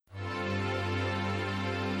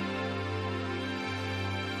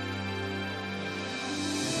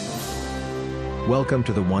Welcome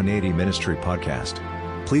to the 180 Ministry Podcast.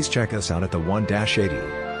 Please check us out at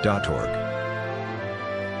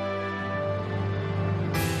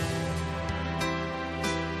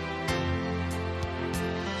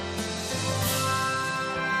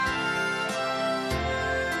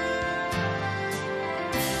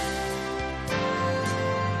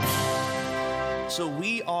So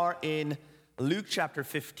we are in Luke chapter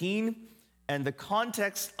 15, and the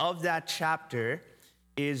context of that chapter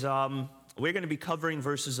is we're going to be covering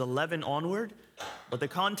verses 11 onward, but the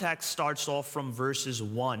context starts off from verses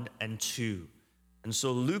 1 and 2. And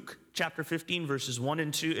so Luke chapter 15, verses 1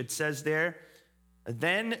 and 2, it says there,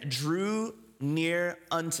 "Then drew near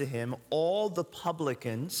unto him all the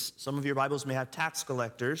publicans," some of your Bibles may have tax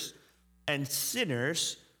collectors, "and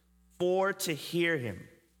sinners for to hear him.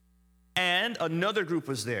 And another group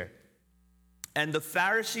was there. And the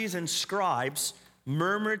Pharisees and scribes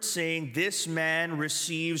murmured, saying, This man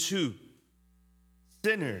receives" who?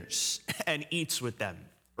 Sinners, and eats with them,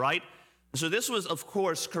 right? So this was, of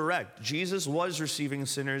course, correct. Jesus was receiving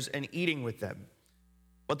sinners and eating with them.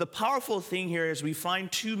 But the powerful thing here is we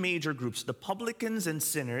find two major groups, the publicans and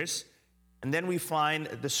sinners, and then we find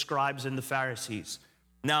the scribes and the Pharisees.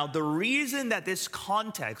 Now, the reason that this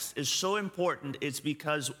context is so important is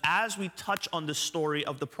because as we touch on the story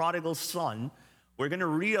of the prodigal son, we're going to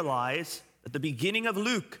realize that the beginning of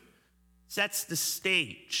Luke sets the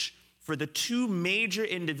stage for the two major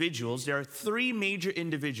individuals. There are three major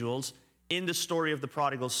individuals in the story of the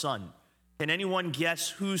prodigal son. Can anyone guess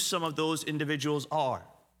who some of those individuals are?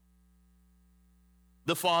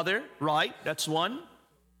 The father, right? That's one.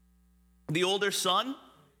 The older son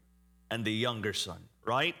and the younger son,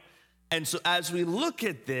 right? And so as we look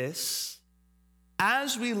at this,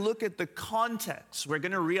 as we look at the context, we're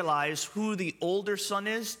going to realize who the older son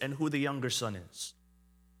is and who the younger son is.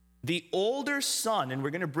 The older son, and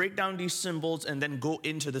we're going to break down these symbols and then go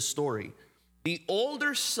into the story. The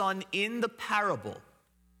older son in the parable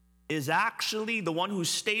is actually the one who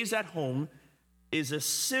stays at home, is a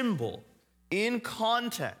symbol, in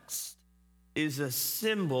context, is a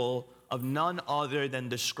symbol of none other than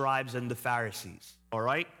the scribes and the Pharisees, all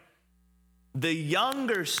right? The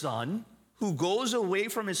younger son, who goes away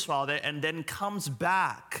from his father and then comes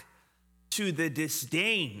back to the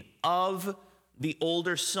disdain of the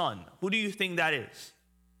older son. Who do you think that is?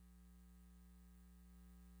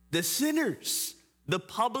 The sinners, the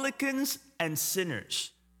publicans and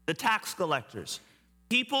sinners, the tax collectors,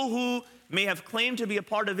 people who may have claimed to be a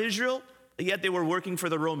part of Israel, yet they were working for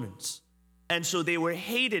the Romans. And so they were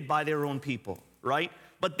hated by their own people, right?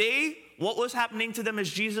 But what was happening to them as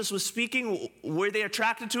Jesus was speaking? Were they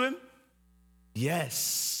attracted to him?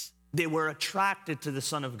 Yes, they were attracted to the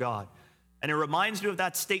Son of God. And it reminds me of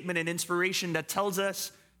that statement and inspiration that tells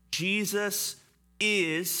us Jesus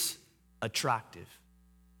is attractive.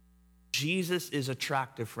 Jesus is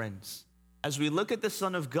attractive, friends. As we look at the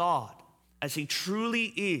Son of God, as he truly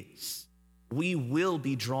is, we will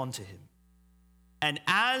be drawn to him. And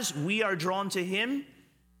as we are drawn to him,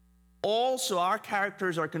 also our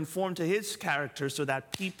characters are conformed to his character so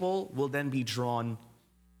that people will then be drawn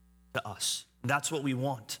to us. That's what we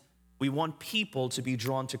want. We want people to be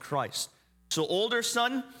drawn to Christ. So older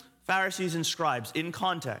son, Pharisees and scribes, in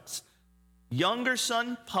context. Younger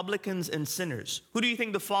son, publicans and sinners. Who do you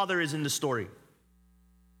think the father is in the story?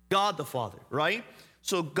 God the Father, right?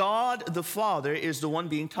 So God the Father is the one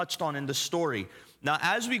being touched on in the story. Now,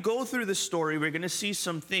 as we go through the story, we're going to see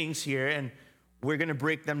some things here, and we're going to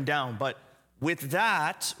break them down. But with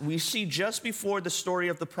that, we see just before the story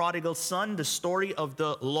of the prodigal son, the story of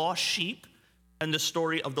the lost sheep and the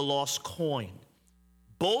story of the lost coin.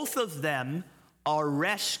 Both of them are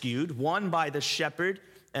rescued, one by the shepherd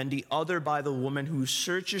and the other by the woman who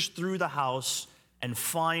searches through the house and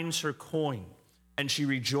finds her coin, and she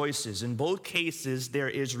rejoices. In both cases, there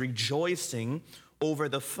is rejoicing over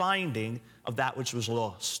the finding of that which was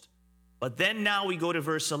lost. But then now we go to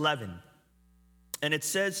verse 11, and it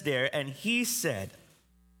says there, "And he said,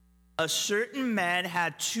 A certain man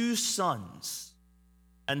had 2 sons,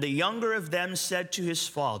 and the younger of them said to his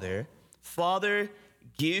father, Father,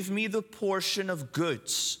 give me the portion of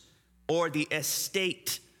goods or the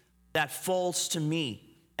estate that falls to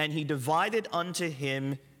me. And he divided unto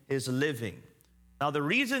him his living." Now, the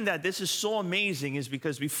reason that this is so amazing is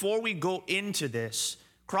because before we go into this,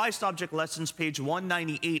 Christ Object Lessons, page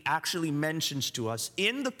 198, actually mentions to us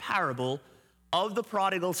in the parable of the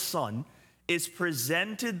prodigal son is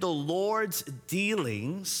presented the Lord's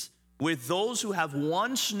dealings with those who have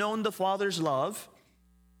once known the Father's love,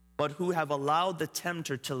 but who have allowed the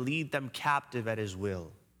tempter to lead them captive at his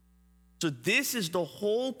will. So this is the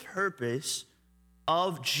whole purpose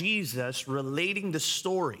of Jesus relating the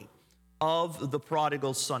story of the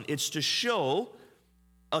prodigal son. It's to show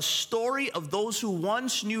a story of those who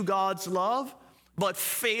once knew God's love, but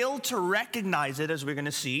failed to recognize it, as we're going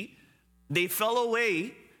to see. They fell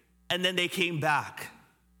away, and then they came back.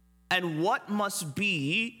 And what must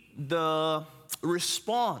be the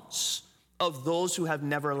response of those who have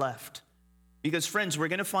never left? Because, friends, we're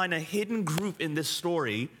going to find a hidden group in this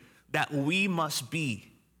story that we must be.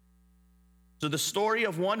 So the story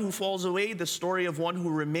of one who falls away, the story of one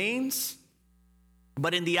who remains.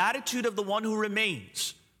 But in the attitude of the one who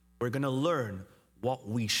remains, we're going to learn what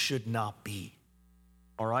we should not be.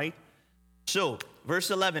 All right? So,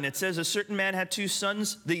 verse 11, it says, a certain man had 2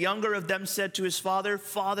 sons. The younger of them said to his father,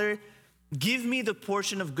 Father, give me the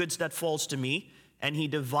portion of goods that falls to me. And he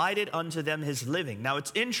divided unto them his living. Now,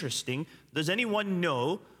 it's interesting. Does anyone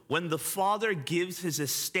know when the father gives his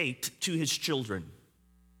estate to his children?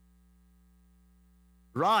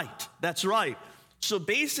 Right, that's right. So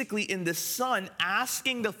basically, in the son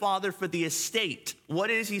asking the father for the estate,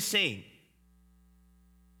 what is he saying?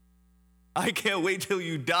 I can't wait till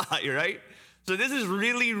you die, right? So this is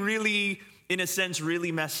really, in a sense,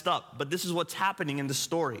 really messed up. But this is what's happening in the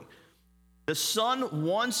story. The son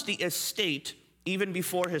wants the estate even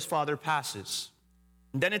before his father passes.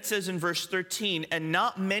 And then it says in verse 13, and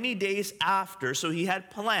not many days after, so he had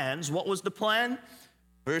plans. What was the plan?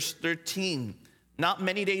 Verse 13, not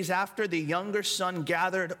many days after, the younger son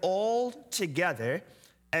gathered all together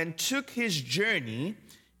and took his journey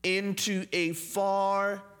into a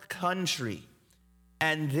far country,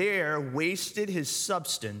 and there wasted his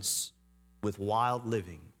substance with wild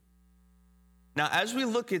living. Now, as we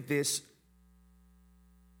look at this,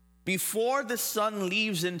 before the son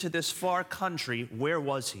leaves into this far country, where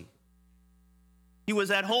was he? He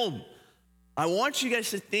was at home. I want you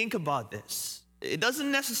guys to think about this. It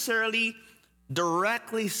doesn't necessarily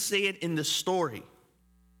directly say it in the story,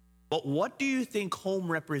 but what do you think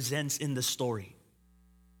home represents in the story?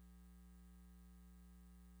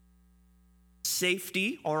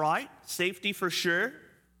 Safety, all right? Safety for sure.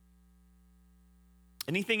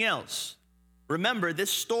 Anything else? Remember, this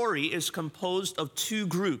story is composed of 2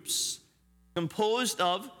 groups. Composed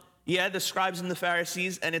of, the scribes and the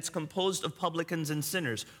Pharisees, and it's composed of publicans and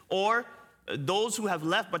sinners. Or those who have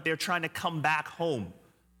left, but they're trying to come back home.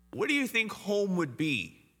 What do you think home would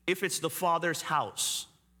be if it's the Father's house?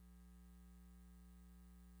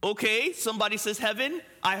 Okay, somebody says heaven.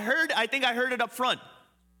 I think I heard it up front.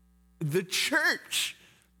 The church.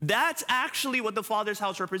 That's actually what the Father's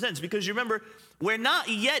house represents. Because you remember, we're not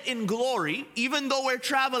yet in glory, even though we're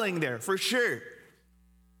traveling there, for sure.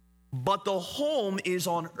 But the home is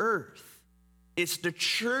on earth. It's the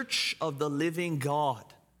church of the living God,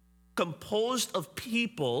 composed of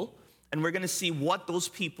people, and we're going to see what those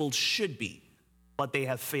people should be, but they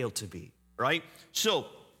have failed to be, right? So,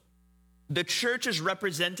 the church is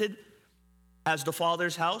represented as the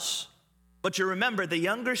Father's house. But you remember, the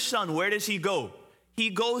younger son, where does he go? He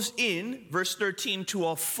goes in, verse 13, to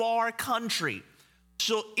a far country.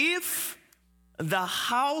 So if the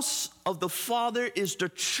house of the Father is the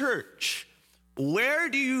church, where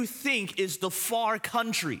do you think is the far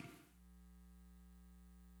country?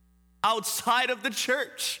 Outside of the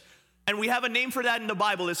church. And we have a name for that in the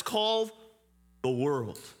Bible. It's called the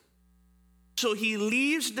world. So he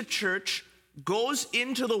leaves the church, goes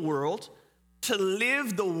into the world to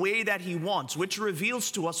live the way that he wants, which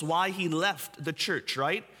reveals to us why he left the church,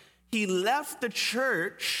 right? He left the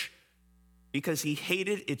church because he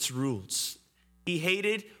hated its rules. He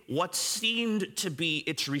hated what seemed to be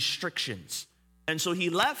its restrictions. And so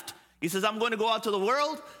he left. He says, I'm going to go out to the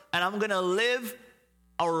world and I'm going to live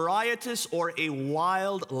a riotous or a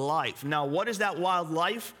wild life. Now, what is that wild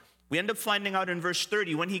life? We end up finding out in verse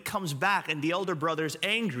 30 when he comes back and the elder brother's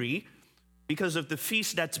angry because of the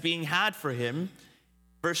feast that's being had for him.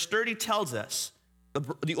 Verse 30 tells us,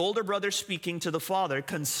 the older brother speaking to the father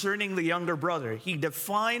concerning the younger brother. He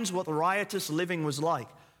defines what riotous living was like.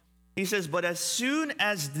 He says, but as soon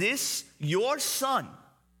as this, your son,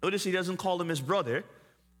 notice he doesn't call him his brother,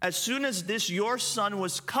 as soon as this, your son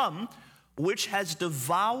was come, which has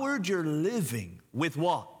devoured your living with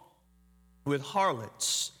what? With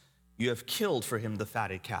harlots, you have killed for him the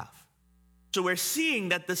fatted calf. So we're seeing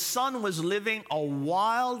that the son was living a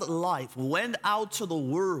wild life, went out to the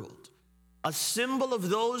world, a symbol of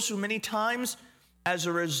those who many times, as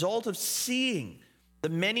a result of seeing the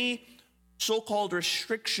many so-called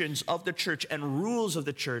restrictions of the church and rules of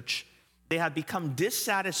the church, they have become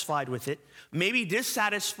dissatisfied with it, maybe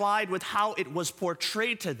dissatisfied with how it was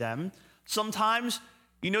portrayed to them. Sometimes,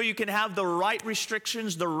 you can have the right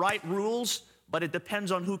restrictions, the right rules, but it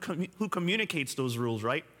depends on who communicates those rules,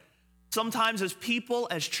 right? Sometimes as people,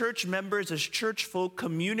 as church members, as church folk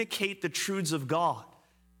communicate the truths of God,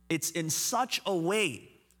 it's in such a way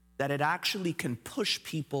that it actually can push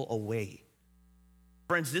people away.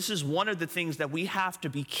 Friends, this is one of the things that we have to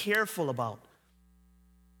be careful about.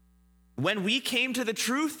 When we came to the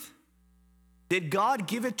truth, did God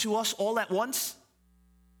give it to us all at once?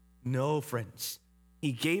 No, friends.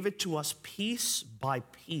 He gave it to us piece by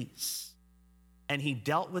piece. And he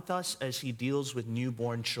dealt with us as he deals with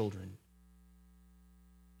newborn children.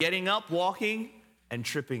 Getting up, walking, and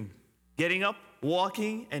tripping. Getting up,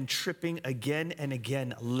 walking, and tripping again and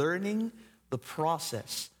again. Learning the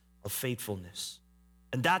process of faithfulness.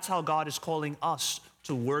 And that's how God is calling us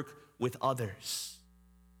to work with others.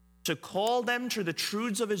 To call them to the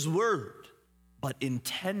truths of his word, but in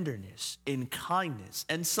tenderness, in kindness.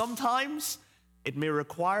 And sometimes it may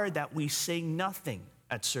require that we say nothing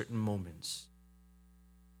at certain moments.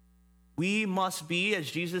 We must be,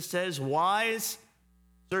 as Jesus says, wise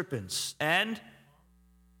serpents and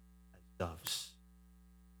doves.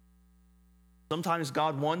 Sometimes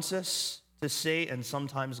God wants us to say, and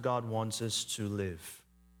sometimes God wants us to live.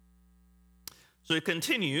 So it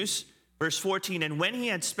continues, verse 14, and when he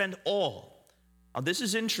had spent all. Now this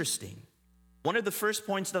is interesting. One of the first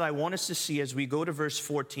points that I want us to see as we go to verse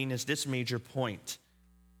 14 is this major point.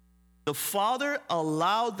 The Father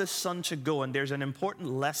allowed the Son to go, and there's an important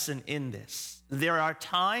lesson in this. There are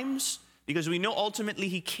times, because we know ultimately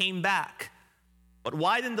he came back, but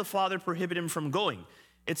why didn't the Father prohibit him from going?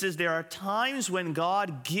 It says there are times when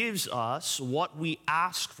God gives us what we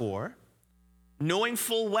ask for, knowing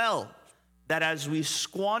full well that as we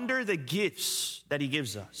squander the gifts that he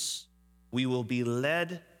gives us, we will be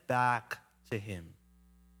led back to him.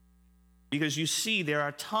 Because you see, there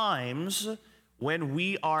are times when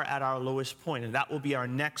we are at our lowest point, and that will be our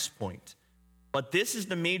next point. But this is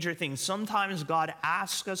the major thing. Sometimes God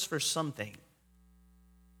asks us for something,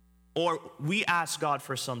 or we ask God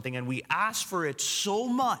for something, and we ask for it so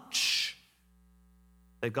much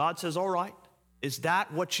that God says, all right, is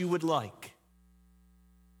that what you would like?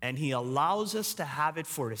 And he allows us to have it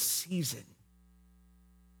for a season.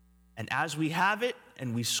 And as we have it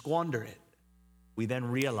and we squander it, we then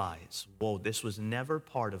realize, whoa, this was never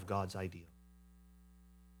part of God's ideal.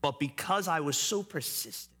 But because I was so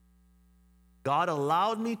persistent, God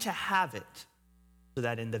allowed me to have it so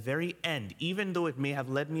that in the very end, even though it may have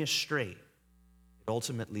led me astray, it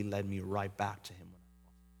ultimately led me right back to him.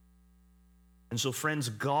 And so, friends,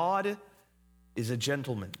 God is a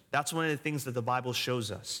gentleman. That's one of the things that the Bible shows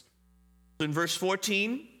us. So in verse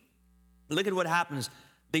 14, look at what happens.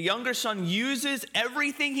 The younger son uses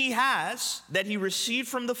everything he has that he received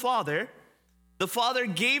from the father. The father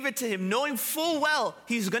gave it to him, knowing full well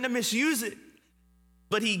he's going to misuse it.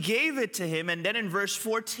 But he gave it to him. And then in verse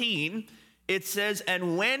 14, it says,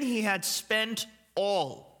 and when he had spent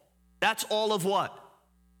all. That's all of what?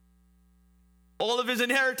 All of his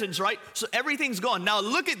inheritance, right? So everything's gone. Now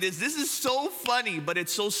look at this. This is so funny, but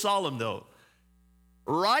it's so solemn though.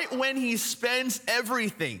 Right when he spends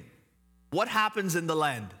everything, what happens in the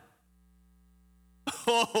land?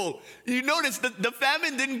 Oh, you notice the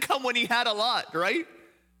famine didn't come when he had a lot, right?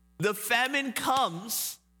 The famine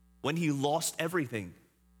comes when he lost everything.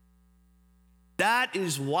 That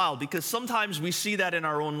is wild, because sometimes we see that in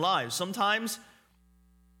our own lives. Sometimes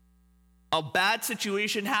a bad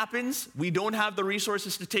situation happens, we don't have the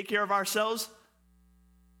resources to take care of ourselves,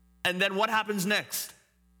 and then what happens next?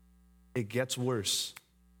 It gets worse.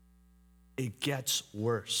 It gets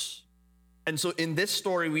worse. And so in this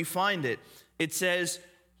story, we find it. It says,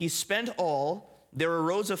 he spent all, there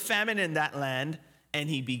arose a famine in that land, and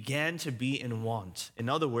he began to be in want. In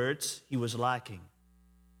other words, he was lacking.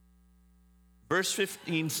 Verse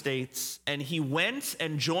 15 states, and he went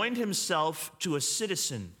and joined himself to a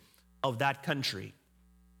citizen of that country.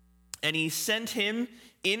 And he sent him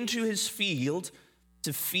into his field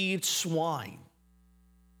to feed swine.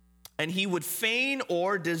 And he would fain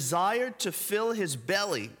or desired to fill his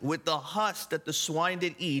belly with the husk that the swine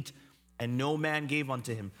did eat, and no man gave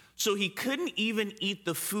unto him. So he couldn't even eat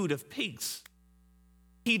the food of pigs.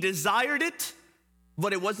 He desired it,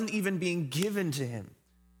 but it wasn't even being given to him.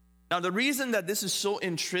 Now, the reason that this is so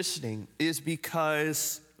interesting is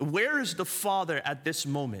because where is the father at this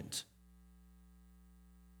moment?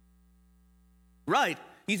 Right,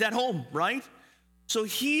 he's at home, right? So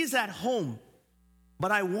he's at home.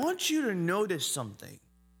 But I want you to notice something.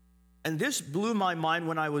 And this blew my mind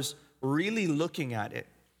when I was really looking at it.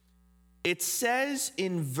 It says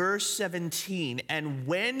in verse 17, and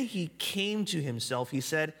when he came to himself, he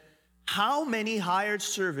said, how many hired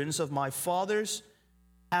servants of my father's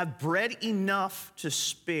have bread enough to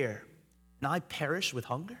spare, and I perish with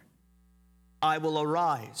hunger? I will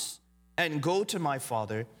arise and go to my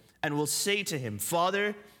father, and will say to him,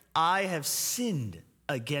 Father, I have sinned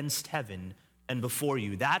against heaven and before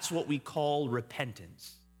you. That's what we call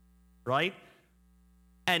repentance, right?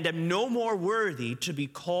 And am no more worthy to be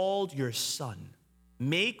called your son.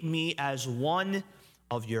 Make me as one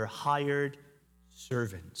of your hired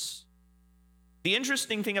servants. The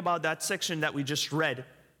interesting thing about that section that we just read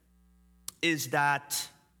is that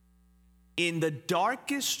in the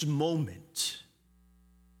darkest moment,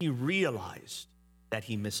 he realized that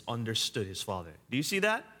he misunderstood his father. Do you see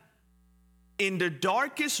that? In the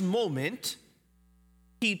darkest moment,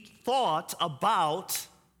 he thought about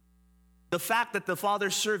the fact that the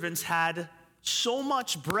father's servants had so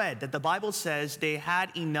much bread that the Bible says they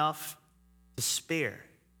had enough to spare.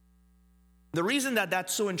 The reason that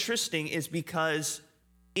that's so interesting is because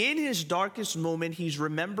in his darkest moment, he's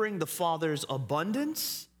remembering the father's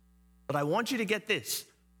abundance. But I want you to get this.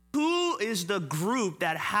 Who is the group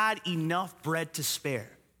that had enough bread to spare?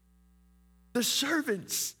 The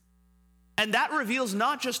servants. And that reveals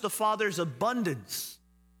not just the father's abundance,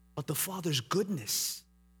 but the father's goodness.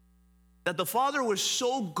 That the father was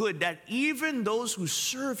so good that even those who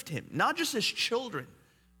served him, not just his children,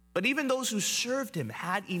 but even those who served him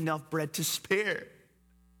had enough bread to spare.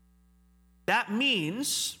 That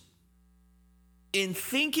means, in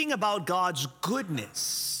thinking about God's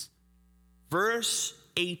goodness, verse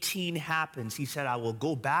 18 happens. He said, I will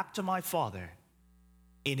go back to my father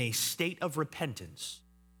in a state of repentance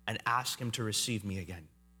and ask him to receive me again.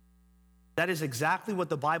 That is exactly what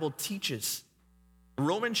the Bible teaches.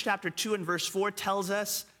 Romans chapter 2 and verse 4 tells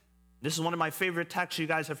us, this is one of my favorite texts, you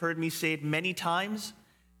guys have heard me say it many times,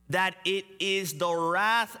 that it is the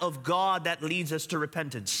wrath of God that leads us to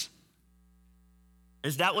repentance.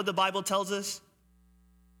 Is that what the Bible tells us?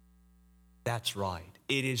 That's right.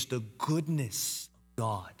 It is the goodness of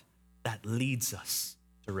God that leads us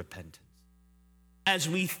to repentance. As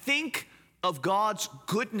we think of God's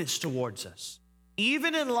goodness towards us,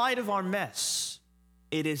 even in light of our mess,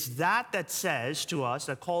 it is that says to us,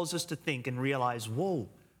 that calls us to think and realize, whoa,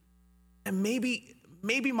 and maybe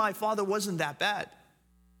my father wasn't that bad.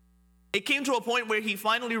 It came to a point where he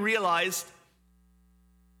finally realized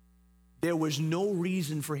there was no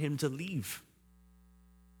reason for him to leave.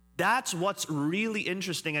 That's what's really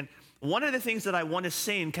interesting. And one of the things that I want to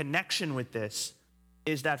say in connection with this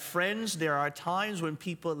is that, friends, there are times when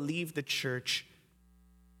people leave the church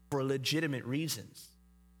for legitimate reasons.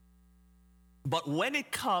 But when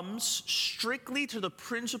it comes strictly to the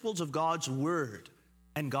principles of God's word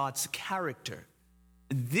and God's character,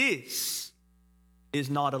 this is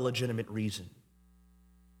not a legitimate reason.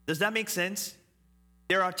 Does that make sense?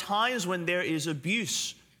 There are times when there is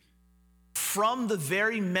abuse from the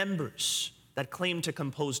very members that claim to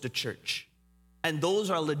compose the church. And those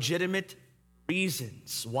are legitimate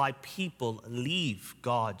reasons why people leave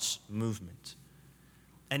God's movement.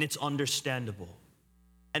 And it's understandable.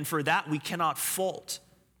 And for that, we cannot fault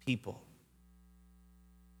people.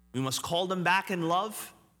 We must call them back in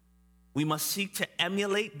love. We must seek to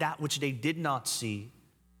emulate that which they did not see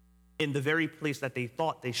in the very place that they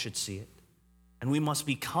thought they should see it. And we must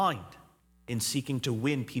be kind in seeking to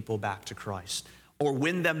win people back to Christ, or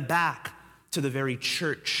win them back to the very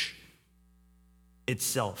church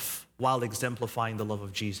itself while exemplifying the love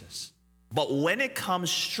of Jesus. But when it comes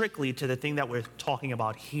strictly to the thing that we're talking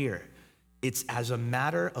about here, it's a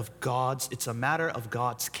matter of God's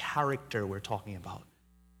character we're talking about.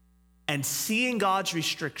 And seeing God's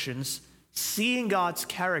restrictions, seeing God's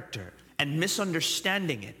character, and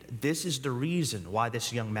misunderstanding it, this is the reason why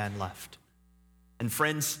this young man left. And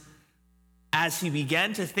friends, as he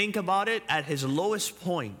began to think about it, at his lowest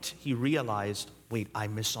point, he realized, wait, I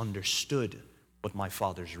misunderstood what my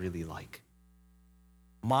father's really like.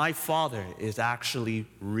 My father is actually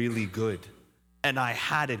really good, and I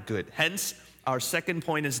had it good. Hence, our second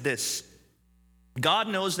point is this. God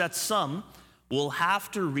knows that some will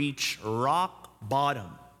have to reach rock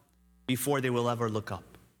bottom before they will ever look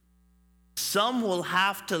up. Some will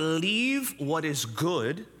have to leave what is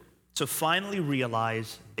good to finally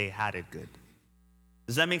realize they had it good.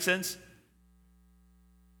 Does that make sense?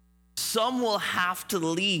 Some will have to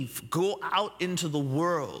leave, go out into the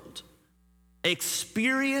world,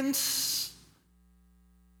 experience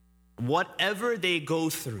whatever they go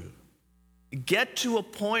through, get to a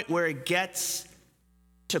point where it gets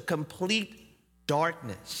to complete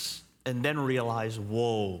darkness, and then realize,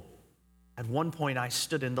 whoa, at one point I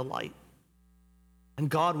stood in the light, and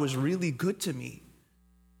God was really good to me.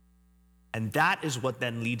 And that is what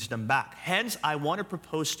then leads them back. Hence, I want to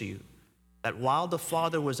propose to you that while the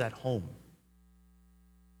Father was at home,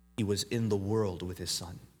 he was in the world with his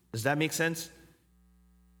Son. Does that make sense?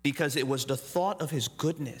 Because it was the thought of his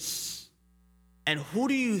goodness. And who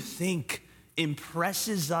do you think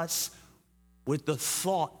impresses us with the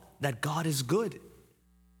thought that God is good?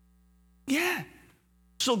 Yeah.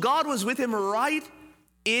 So God was with him right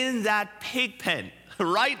in that pig pen,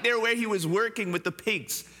 right there where he was working with the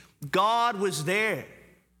pigs. God was there.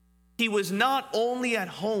 He was not only at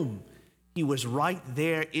home, he was right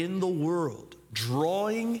there in the world,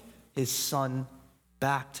 drawing his Son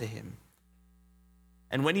back to him.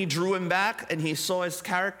 And when he drew him back and he saw his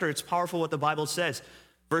character, it's powerful what the Bible says.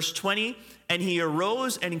 Verse 20, and he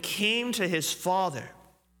arose and came to his father.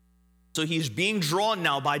 So he's being drawn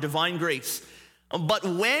now by divine grace. But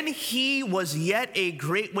when he was yet a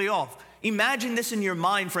great way off, imagine this in your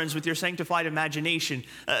mind, friends, with your sanctified imagination.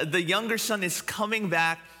 The younger son is coming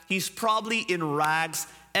back. He's probably in rags.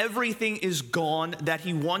 Everything is gone that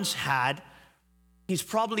he once had. He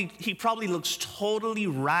probably looks totally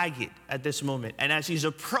ragged at this moment. And as he's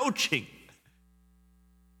approaching,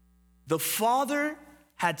 the father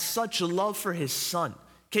had such love for his son.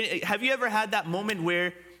 Have you ever had that moment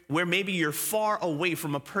where maybe you're far away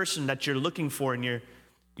from a person that you're looking for, and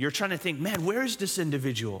you're trying to think, man, where is this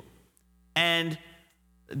individual? And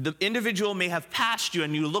the individual may have passed you,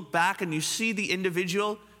 and you look back and you see the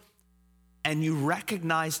individual and you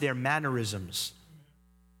recognize their mannerisms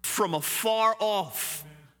from afar off.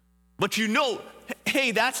 But you know, hey,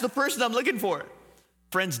 that's the person I'm looking for.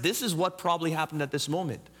 Friends, this is what probably happened at this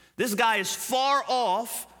moment. This guy is far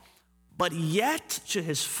off, but yet to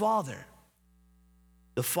his father,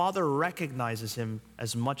 the father recognizes him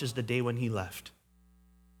as much as the day when he left.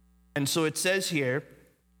 And so it says here,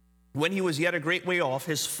 when he was yet a great way off,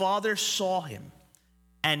 his father saw him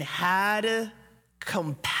and had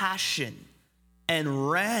compassion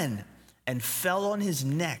and ran and fell on his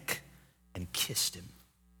neck and kissed him.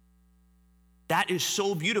 That is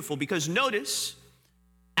so beautiful, because notice,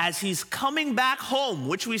 as he's coming back home,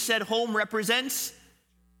 which we said home represents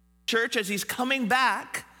church, as he's coming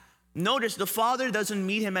back, notice the father doesn't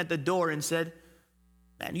meet him at the door and said,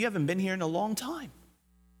 man, you haven't been here in a long time.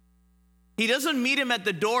 He doesn't meet him at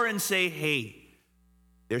the door and say, hey,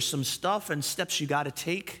 there's some stuff and steps you got to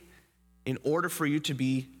take in order for you to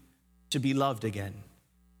be loved again.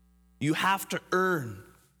 You have to earn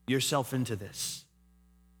yourself into this.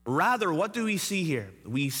 Rather, what do we see here?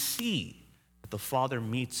 We see that the father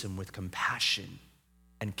meets him with compassion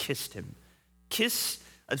and kissed him.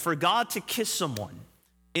 For God to kiss someone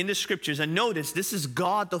in the scriptures, and notice this is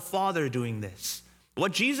God the Father doing this.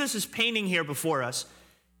 What Jesus is painting here before us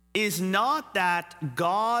is not that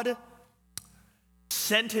God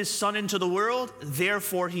sent his Son into the world,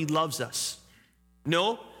 therefore he loves us.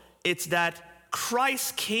 No, it's that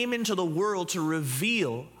Christ came into the world to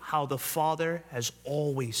reveal how the Father has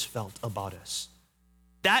always felt about us.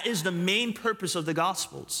 That is the main purpose of the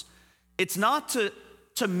Gospels. It's not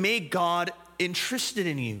to make God interested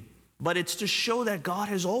in you, but it's to show that God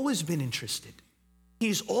has always been interested.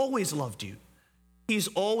 He's always loved you. He's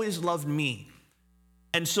always loved me.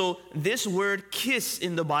 And so this word kiss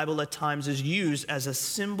in the Bible at times is used as a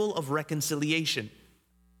symbol of reconciliation.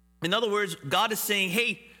 In other words, God is saying,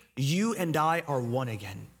 hey, you and I are one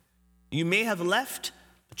again. You may have left,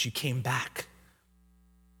 but you came back.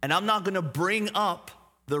 And I'm not going to bring up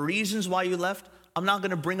the reasons why you left. I'm not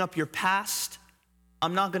going to bring up your past.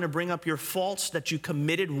 I'm not going to bring up your faults that you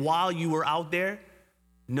committed while you were out there.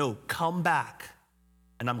 No, come back,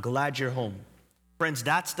 and I'm glad you're home. Friends,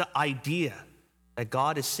 that's the idea that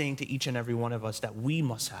God is saying to each and every one of us that we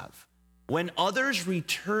must have. When others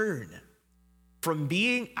return from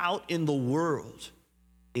being out in the world,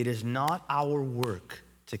 it is not our work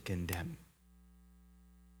to condemn.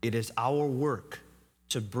 It is our work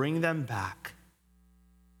to bring them back.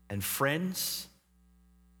 And friends,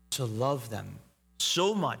 to love them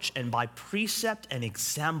so much, and by precept and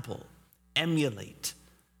example, emulate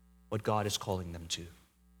what God is calling them to.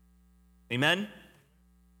 Amen?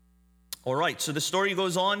 All right, so the story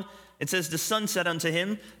goes on. It says, the son said unto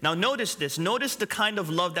him, now notice this. Notice the kind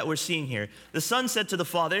of love that we're seeing here. The son said to the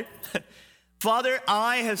father, Father,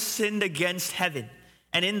 I have sinned against heaven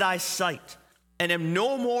and in thy sight, and am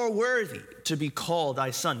no more worthy to be called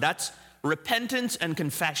thy son. That's repentance and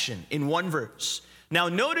confession in one verse. Now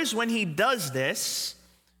notice when he does this,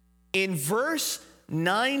 in verse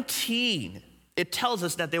 19, it tells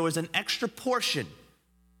us that there was an extra portion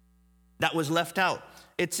that was left out.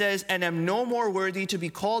 It says, and am no more worthy to be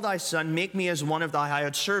called thy son, make me as one of thy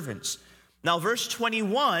hired servants. Now verse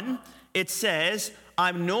 21, it says,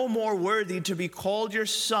 I'm no more worthy to be called your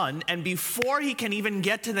son. And before he can even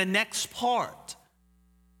get to the next part,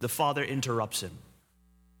 the father interrupts him.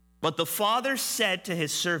 But the father said to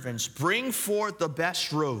his servants, bring forth the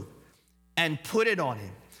best robe and put it on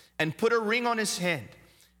him, and put a ring on his hand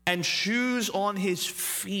and shoes on his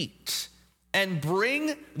feet, and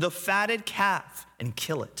bring the fatted calf and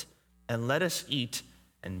kill it, and let us eat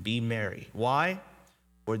and be merry. Why?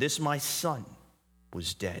 For this my son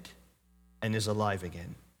was dead and is alive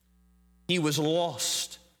again. He was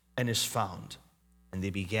lost and is found. And they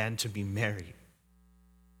began to be merry.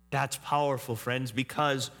 That's powerful, friends,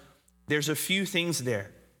 because there's a few things there.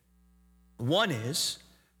 One is,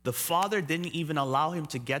 the father didn't even allow him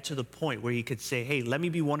to get to the point where he could say, hey, let me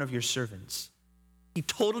be one of your servants. He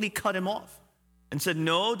totally cut him off and said,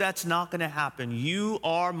 no, that's not going to happen. You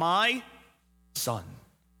are my son.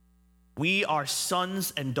 We are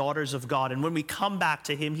sons and daughters of God. And when we come back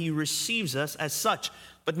to him, he receives us as such.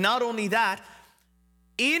 But not only that,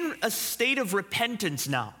 in a state of repentance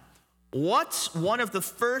now, what's one of the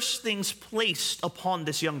first things placed upon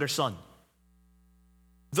this younger son?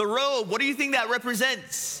 The robe. What do you think that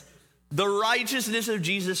represents? The righteousness of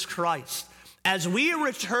Jesus Christ. As we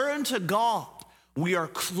return to God, we are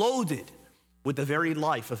clothed with the very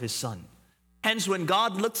life of his son. Hence, when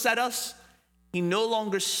God looks at us, he no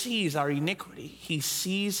longer sees our iniquity. He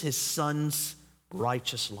sees his son's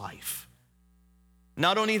righteous life.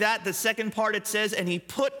 Not only that, the second part it says, and he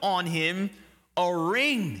put on him a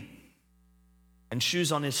ring and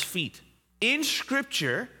shoes on his feet. In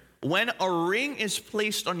Scripture, when a ring is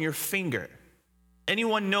placed on your finger,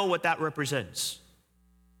 anyone know what that represents?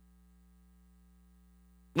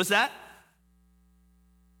 What's that?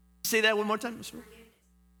 Say that one more time.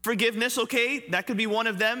 Forgiveness, okay. That could be one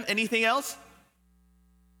of them. Anything else?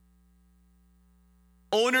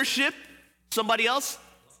 Ownership. Somebody else?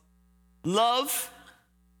 Love.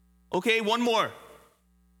 Okay, one more.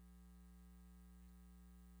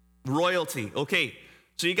 Royalty. Okay,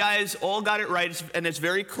 so you guys all got it right, and it's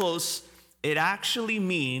very close. It actually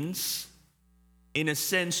means, in a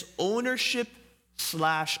sense, ownership /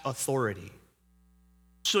 authority.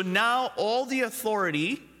 So now all the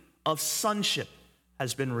authority of sonship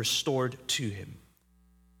has been restored to him.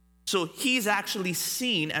 So he's actually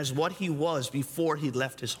seen as what he was before he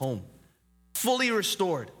left his home. Fully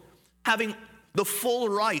restored, having the full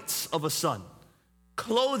rights of a son,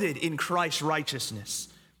 clothed in Christ's righteousness.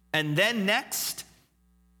 And then next,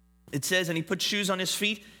 it says, and he put shoes on his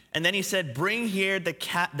feet, and then he said, bring here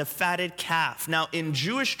the fatted calf. Now, in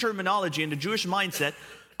Jewish terminology, in the Jewish mindset,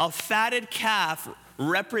 a fatted calf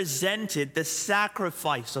represented the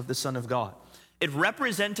sacrifice of the Son of God. It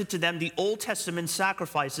represented to them the Old Testament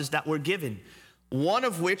sacrifices that were given, one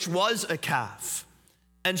of which was a calf.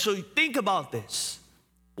 And so think about this.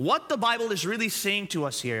 What the Bible is really saying to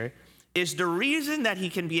us here is the reason that he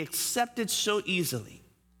can be accepted so easily,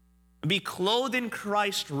 be clothed in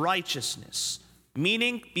Christ's righteousness,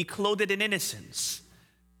 meaning be clothed in innocence,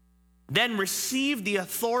 then receive the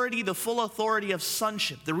authority, the full authority of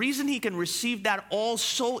sonship. The reason he can receive that all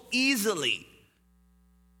so easily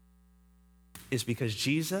is because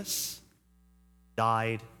Jesus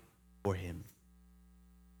died for him.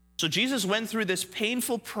 So Jesus went through this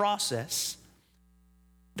painful process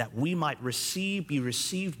that we might be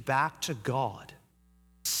received back to God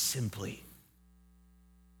simply.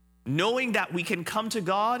 Knowing that we can come to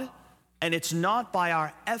God, and it's not by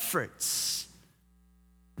our efforts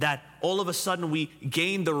that all of a sudden we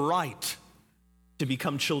gain the right to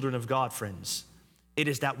become children of God, friends. It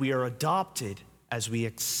is that we are adopted as we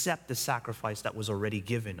accept the sacrifice that was already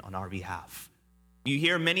given on our behalf. You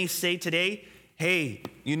hear many say today, hey,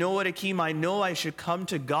 you know what, Akeem, I know I should come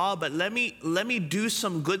to God, but let me do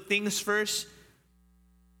some good things first,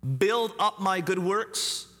 build up my good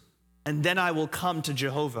works, and then I will come to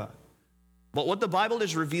Jehovah. But what the Bible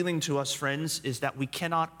is revealing to us, friends, is that we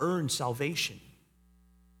cannot earn salvation.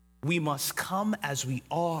 We must come as we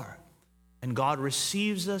are, and God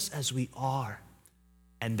receives us as we are,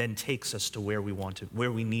 and then takes us to where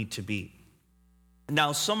we need to be.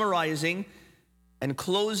 Now, summarizing and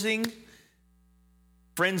closing,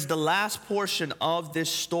 friends, the last portion of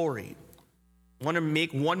this story, I want to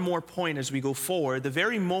make one more point as we go forward. The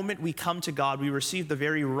very moment we come to God, we receive the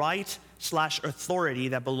very right / authority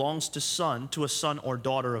that belongs to a son or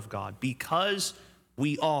daughter of God, because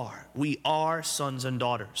we are sons and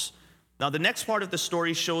daughters. Now, the next part of the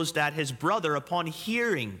story shows that his brother, upon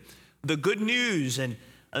hearing the good news and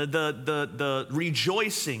the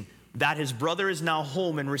rejoicing that his brother is now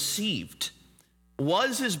home and received,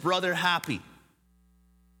 was his brother happy?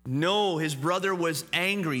 No, his brother was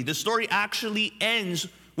angry. The story actually ends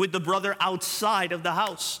with the brother outside of the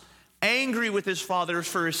house, angry with his father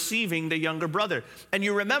for receiving the younger brother. And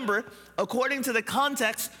you remember, according to the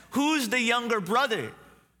context, who's the younger brother?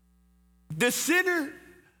 The sinner.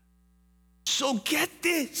 So get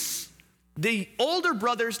this. The older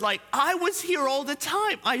brother's like, I was here all the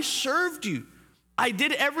time. I served you. I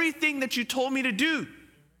did everything that you told me to do.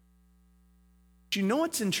 Do you know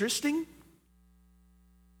what's interesting?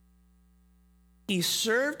 He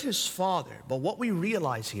served his father, but what we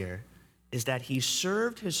realize here is that he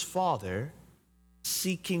served his father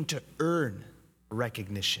seeking to earn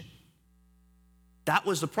recognition. That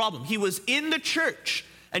was the problem. He was in the church,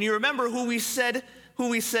 and you remember who we said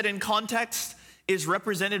in context is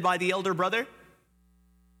represented by the elder brother?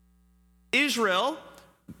 Israel,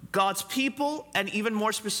 God's people, and even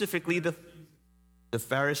more specifically, the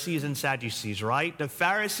Pharisees and Sadducees, right? The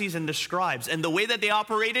Pharisees and the scribes. And the way that they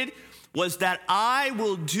operated was that I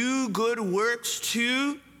will do good works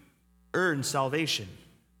to earn salvation.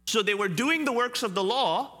 So they were doing the works of the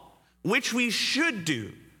law, which we should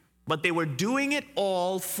do, but they were doing it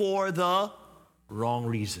all for the wrong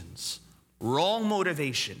reasons, wrong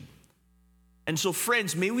motivation. And so,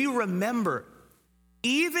 friends, may we remember,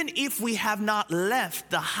 even if we have not left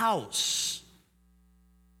the house,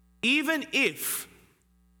 even if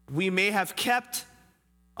we may have kept,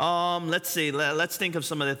 let's think of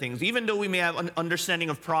some of the things. Even though we may have an understanding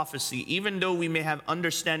of prophecy, even though we may have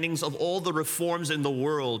understandings of all the reforms in the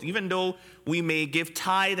world, even though we may give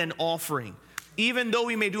tithe and offering, even though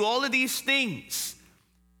we may do all of these things,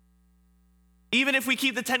 even if we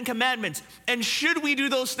keep the 10 Commandments, and should we do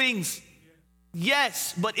those things?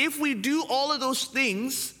 Yes, but if we do all of those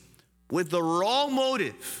things with the wrong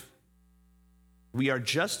motive, we are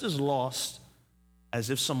just as lost as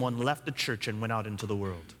if someone left the church and went out into the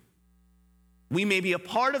world. We may be a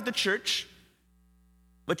part of the church,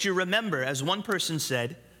 but you remember, as one person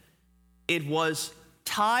said, it was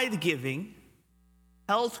tithe-giving,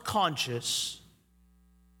 health-conscious,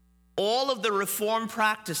 all of the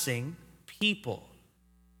reform-practicing people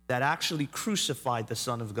that actually crucified the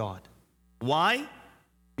Son of God. Why?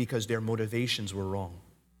 Because their motivations were wrong.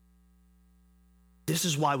 This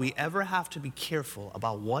is why we ever have to be careful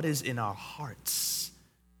about what is in our hearts.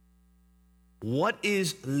 What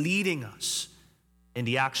is leading us in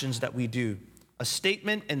the actions that we do? A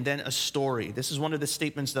statement and then a story. This is one of the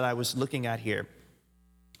statements that I was looking at here.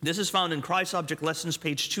 This is found in Christ Object Lessons,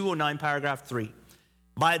 page 209, paragraph 3.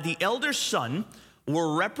 By the elder son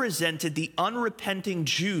were represented the unrepenting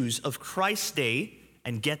Jews of Christ's day,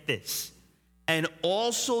 and get this, and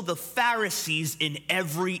also the Pharisees in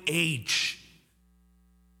every age,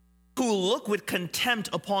 who look with contempt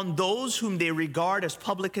upon those whom they regard as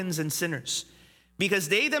publicans and sinners, because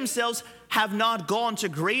they themselves have not gone to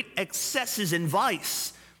great excesses in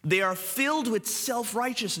vice. They are filled with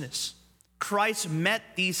self-righteousness. Christ met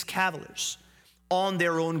these cavillers on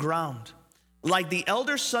their own ground. Like the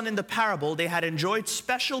elder son in the parable, they had enjoyed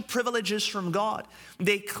special privileges from God.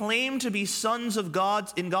 They claimed to be sons of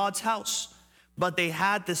God in God's house, but they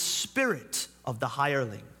had the spirit of the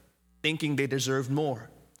hireling, thinking they deserved more.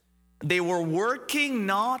 They were working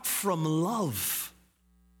not from love,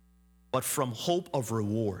 but from hope of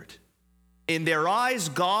reward. In their eyes,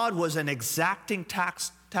 God was an exacting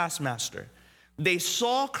taskmaster. They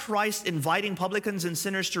saw Christ inviting publicans and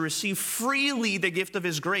sinners to receive freely the gift of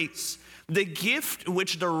his grace, the gift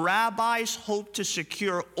which the rabbis hoped to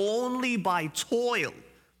secure only by toil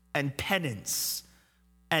and penance,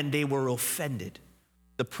 and they were offended.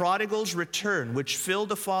 The prodigal's return, which filled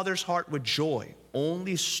the father's heart with joy,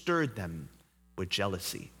 only stirred them with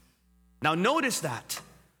jealousy. Now notice that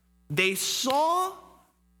they saw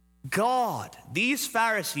God, these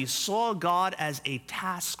Pharisees saw God as a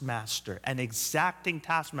taskmaster, an exacting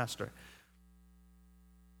taskmaster.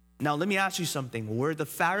 Now let me ask you something. Were the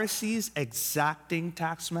Pharisees exacting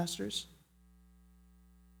taskmasters?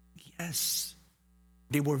 Yes.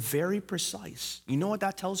 They were very precise. You know what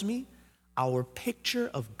that tells me? Our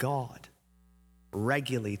picture of God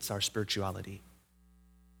regulates our spirituality.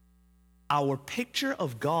 Our picture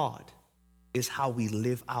of God is how we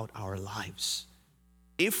live out our lives.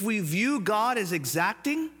 If we view God as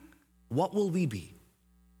exacting, what will we be?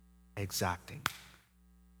 Exacting.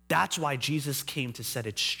 That's why Jesus came to set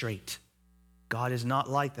it straight. God is not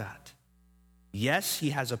like that. Yes,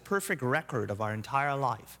 he has a perfect record of our entire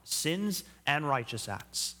life, sins and righteous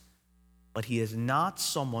acts. But he is not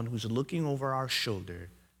someone who's looking over our shoulder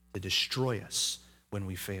to destroy us when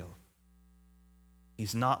we fail.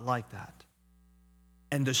 He's not like that.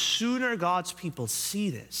 And the sooner God's people see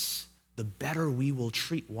this, the better we will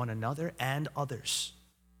treat one another and others.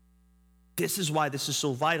 This is why this is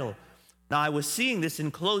so vital. Now, I was seeing this in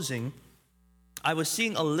closing. I was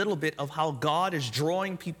seeing a little bit of how God is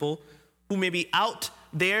drawing people who may be out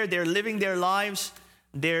there, they're living their lives,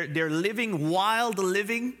 they're living wild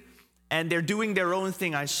living, and they're doing their own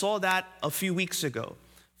thing. I saw that a few weeks ago.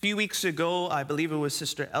 A few weeks ago, I believe it was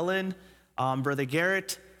Sister Ellen, Brother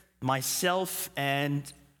Garrett, myself,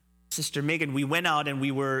 and Sister Megan. We went out and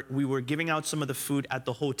we were giving out some of the food at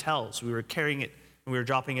the hotels. We were carrying it and we were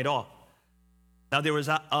dropping it off. Now, there was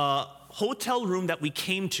a hotel room that we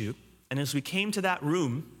came to, and as we came to that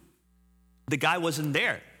room, the guy wasn't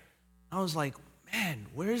there. I was like, man,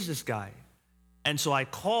 where is this guy? And so I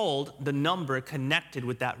called the number connected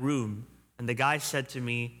with that room, and the guy said to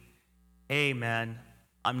me, hey, man,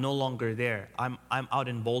 I'm no longer there. I'm out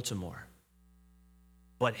in Baltimore.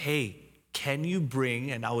 But hey, can you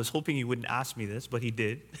bring, and I was hoping he wouldn't ask me this, but he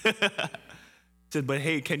did. He said, but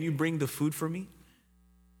hey, can you bring the food for me?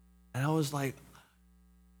 And I was like,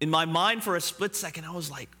 in my mind for a split second, I was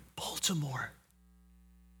like, Baltimore.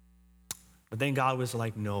 But then God was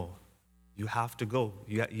like, no, you have to go.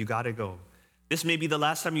 You got to go. This may be the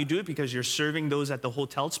last time you do it because you're serving those at the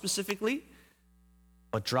hotel specifically,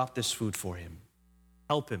 but drop this food for him.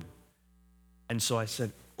 Help him. And so I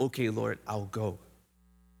said, okay, Lord, I'll go.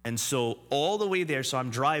 And so all the way there, so I'm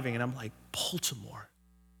driving and I'm like, Baltimore,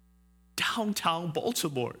 downtown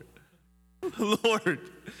Baltimore, Lord.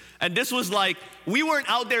 And this was like, we weren't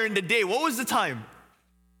out there in the day. What was the time?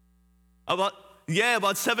 About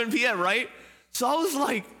 7 p.m., right? So I was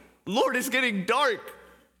like, Lord, it's getting dark.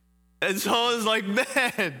 And so I was like,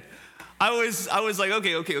 man, I was like,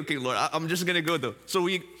 okay, Lord, I'm just gonna go though. So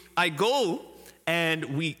I go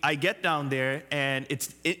and I get down there and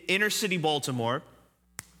it's inner city Baltimore,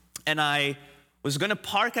 and I was gonna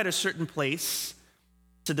park at a certain place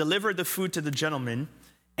to deliver the food to the gentleman,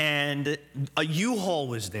 and a U-Haul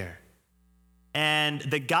was there. And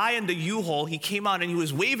the guy in the U-Haul, he came out and he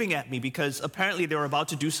was waving at me because apparently they were about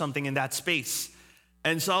to do something in that space.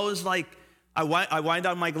 And so I was like, I wind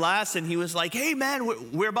down my glass and he was like, hey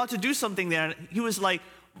man, we're about to do something there. And he was like,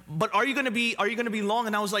 but are you gonna be long?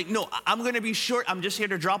 And I was like, no, I'm gonna be short. I'm just here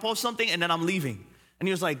to drop off something and then I'm leaving. And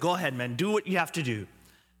he was like, go ahead, man, do what you have to do.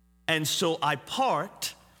 And so I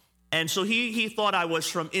parked, and so he thought I was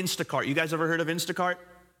from Instacart. You guys ever heard of Instacart?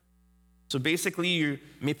 So basically, you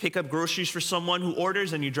may pick up groceries for someone who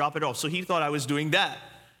orders and you drop it off. So he thought I was doing that.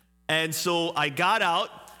 And so I got out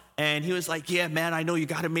and he was like, yeah, man, I know you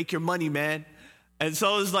got to make your money, man. And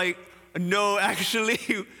so I was like, no, actually,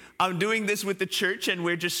 I'm doing this with the church and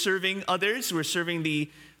we're just serving others. We're serving the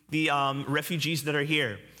refugees that are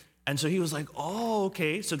here. And so he was like, oh,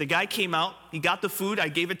 okay. So the guy came out, he got the food, I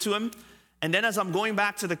gave it to him. And then as I'm going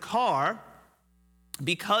back to the car,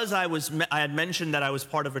 because I had mentioned that I was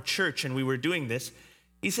part of a church and we were doing this,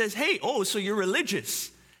 he says, hey, oh, so you're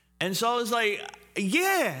religious. And so I was like,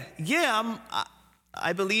 yeah,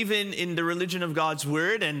 I believe in the religion of God's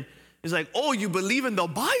word. And he's like, oh, you believe in the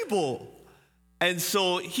Bible. And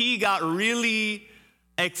so he got really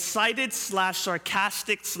excited /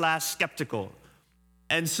 sarcastic / skeptical.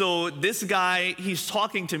 And so this guy, he's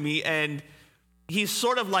talking to me and he's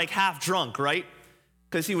sort of like half drunk, right?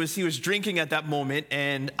 Because he was drinking at that moment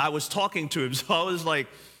and I was talking to him. So I was like,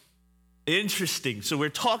 interesting. So we're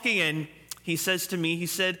talking and he says to me, he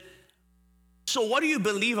said, so what do you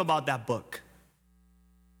believe about that book?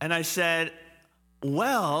 And I said,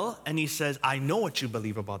 well, and he says, I know what you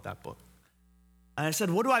believe about that book. And I said,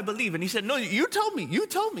 what do I believe? And he said, no, you tell me.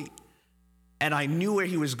 And I knew where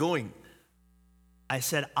he was going. I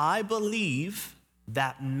said, I believe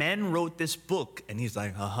that men wrote this book. And he's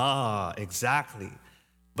like, exactly.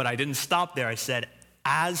 But I didn't stop there. I said,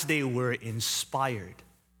 as they were inspired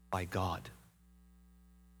by God.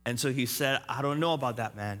 And so he said, I don't know about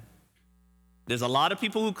that, man. There's a lot of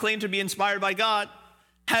people who claim to be inspired by God.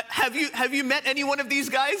 Have you met any one of these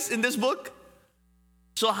guys in this book?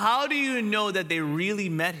 So how do you know that they really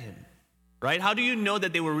met him, right? How do you know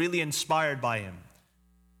that they were really inspired by him?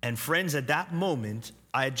 And friends, at that moment,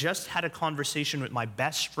 I had just had a conversation with my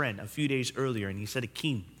best friend a few days earlier, and he said,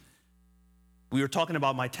 Akeem, we were talking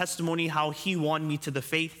about my testimony, how he won me to the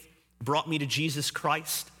faith, brought me to Jesus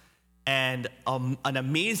Christ, and an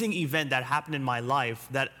amazing event that happened in my life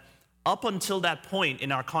that up until that point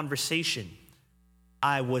in our conversation,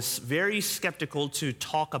 I was very skeptical to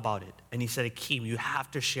talk about it. And he said, Akeem, you have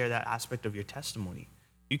to share that aspect of your testimony.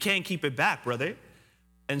 You can't keep it back, brother.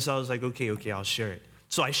 And so I was like, okay, I'll share it.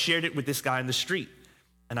 So I shared it with this guy on the street.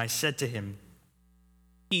 And I said to him,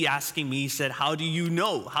 he asking me, he said, how do you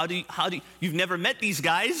know? You've never met these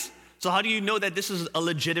guys, so how do you know that this is a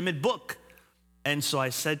legitimate book? And so I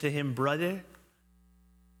said to him, brother,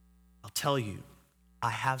 I'll tell you, I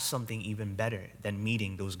have something even better than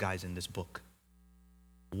meeting those guys in this book.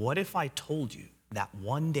 What if I told you that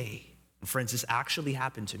one day, and friends, this actually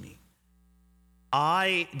happened to me.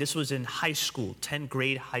 This was in high school, 10th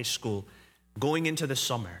grade high school, going into the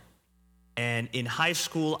summer. And in high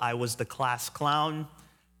school, I was the class clown,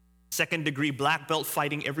 2nd degree black belt,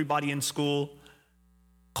 fighting everybody in school,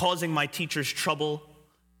 causing my teachers trouble.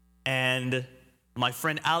 And my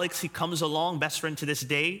friend Alex, he comes along, best friend to this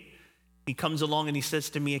day. He comes along and he says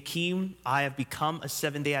to me, Akeem, I have become a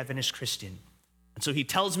Seventh-day Adventist Christian. And so he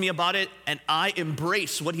tells me about it, and I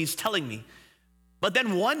embrace what he's telling me. But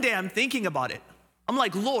then one day I'm thinking about it. I'm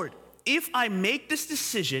like, Lord, if I make this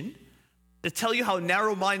decision to tell you how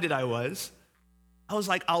narrow-minded I was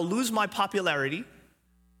like, I'll lose my popularity.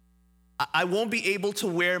 I won't be able to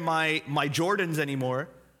wear my Jordans anymore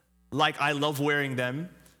like I love wearing them.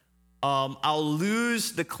 I'll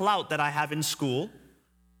lose the clout that I have in school.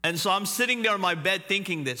 And so I'm sitting there on my bed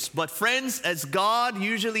thinking this. But friends, as God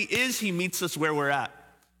usually is, he meets us where we're at.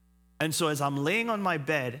 And so as I'm laying on my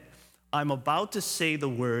bed, I'm about to say the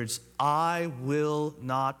words, I will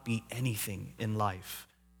not be anything in life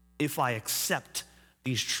if I accept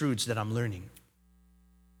these truths that I'm learning.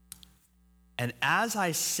 And as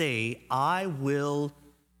I say, I will,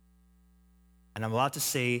 and I'm about to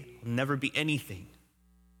say, I'll never be anything.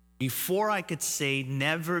 Before I could say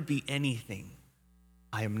never be anything,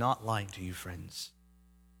 I am not lying to you, friends.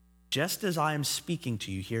 Just as I am speaking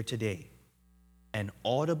to you here today, an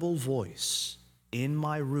audible voice in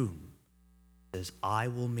my room says, I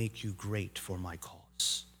will make you great for my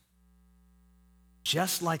cause.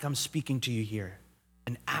 Just like I'm speaking to you here,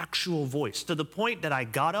 an actual voice, to the point that I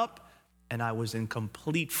got up and I was in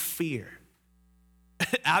complete fear,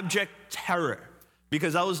 abject terror,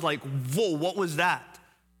 because I was like, whoa, what was that?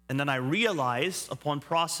 And then I realized upon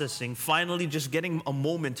processing, finally just getting a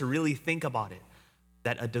moment to really think about it,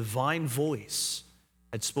 that a divine voice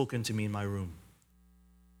had spoken to me in my room.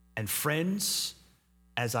 And friends,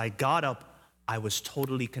 as I got up, I was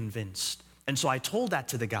totally convinced. And so I told that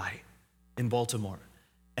to the guy in Baltimore.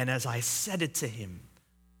 And as I said it to him,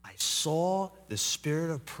 I saw the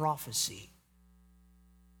spirit of prophecy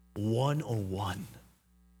 101.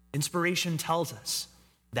 Inspiration tells us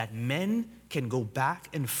that men can go back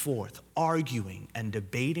and forth arguing and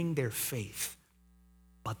debating their faith,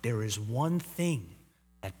 but there is one thing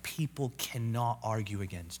that people cannot argue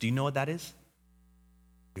against. Do you know what that is?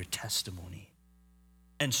 Your testimony.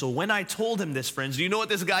 And so when I told him this, friends, do you know what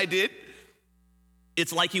this guy did?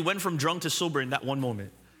 It's like he went from drunk to sober in that one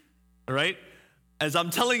moment, all right? As I'm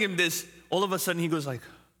telling him this, all of a sudden he goes like,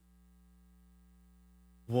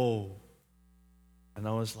 whoa. And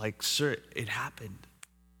I was like, sir, it happened.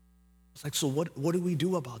 It's like, so what do we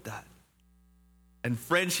do about that? And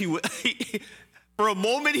friends, for a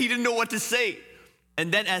moment, he didn't know what to say.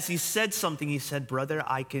 And then as he said something, he said, brother,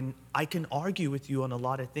 I can argue with you on a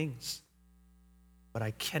lot of things, but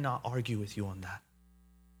I cannot argue with you on that.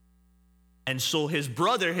 And so his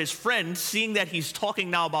brother, his friend, seeing that he's talking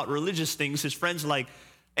now about religious things, his friend's like,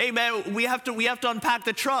 hey man, we have to unpack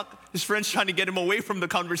the truck. His friend's trying to get him away from the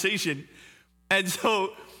conversation. And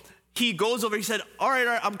so he goes over, he said, all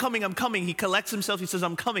right, I'm coming. He collects himself, he says,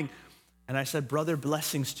 I'm coming. And I said, brother,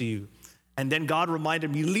 blessings to you. And then God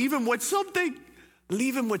reminded me, leave him with something.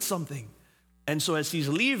 Leave him with something. And so as he's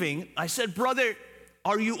leaving, I said, brother,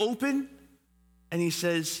 are you open? And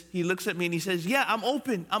he looks at me and he says, yeah, I'm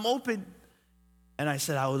open. And I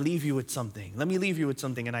said, I will leave you with something. Let me leave you with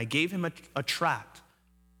something. And I gave him a tract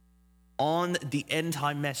on the end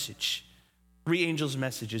time message. 3 angels'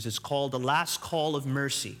 messages. It's called The Last Call of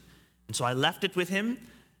Mercy. And so I left it with him.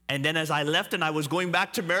 And then as I left and I was going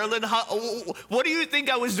back to Maryland, what do you think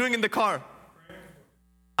I was doing in the car?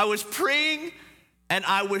 I was praying and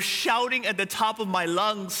I was shouting at the top of my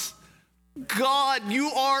lungs, God, you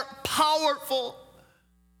are powerful.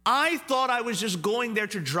 I thought I was just going there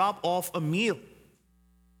to drop off a meal.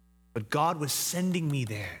 But God was sending me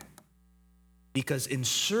there because in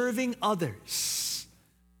serving others,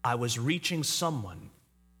 I was reaching someone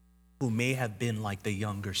who may have been like the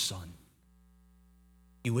younger son.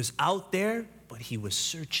 He was out there, but he was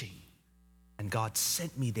searching. And God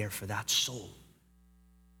sent me there for that soul.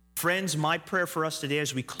 Friends, my prayer for us today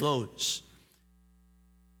as we close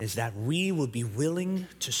is that we will be willing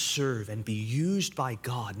to serve and be used by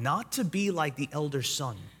God, not to be like the elder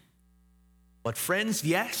son, but friends,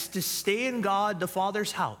 yes, to stay in God the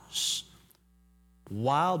Father's house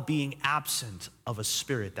while being absent of a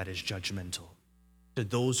spirit that is judgmental to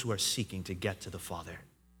those who are seeking to get to the Father.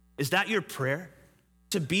 Is that your prayer?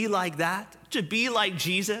 To be like that? To be like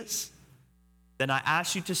Jesus? Then I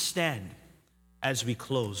ask you to stand as we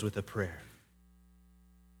close with a prayer.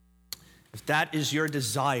 if that is your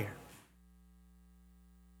desire.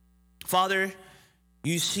 Father,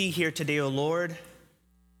 you see here today, O Lord,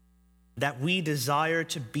 that we desire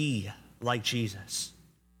to be like Jesus.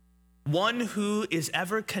 One who is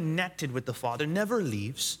ever connected with the Father, never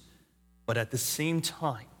leaves, but at the same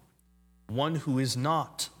time, one who is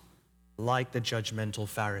not like the judgmental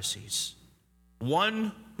Pharisees.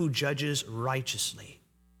 One who judges righteously.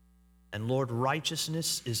 And Lord,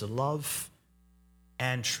 righteousness is love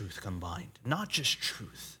and truth combined, not just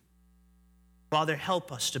truth. Father,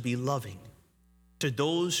 help us to be loving to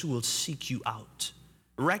those who will seek you out,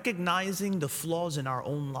 recognizing the flaws in our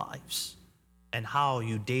own lives and how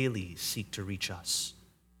you daily seek to reach us.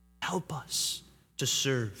 Help us to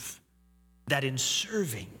serve, that in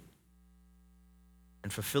serving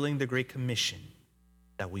and fulfilling the Great Commission,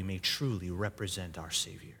 that we may truly represent our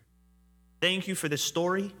Savior. Thank you for this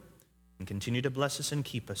story, and continue to bless us and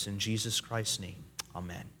keep us in Jesus Christ's name.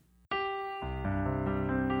 Amen.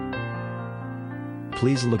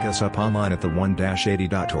 Please look us up online at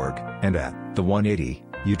the1-80.org and at the 180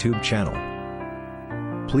 YouTube channel.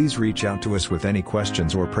 Please reach out to us with any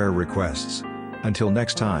questions or prayer requests. Until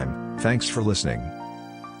next time, thanks for listening.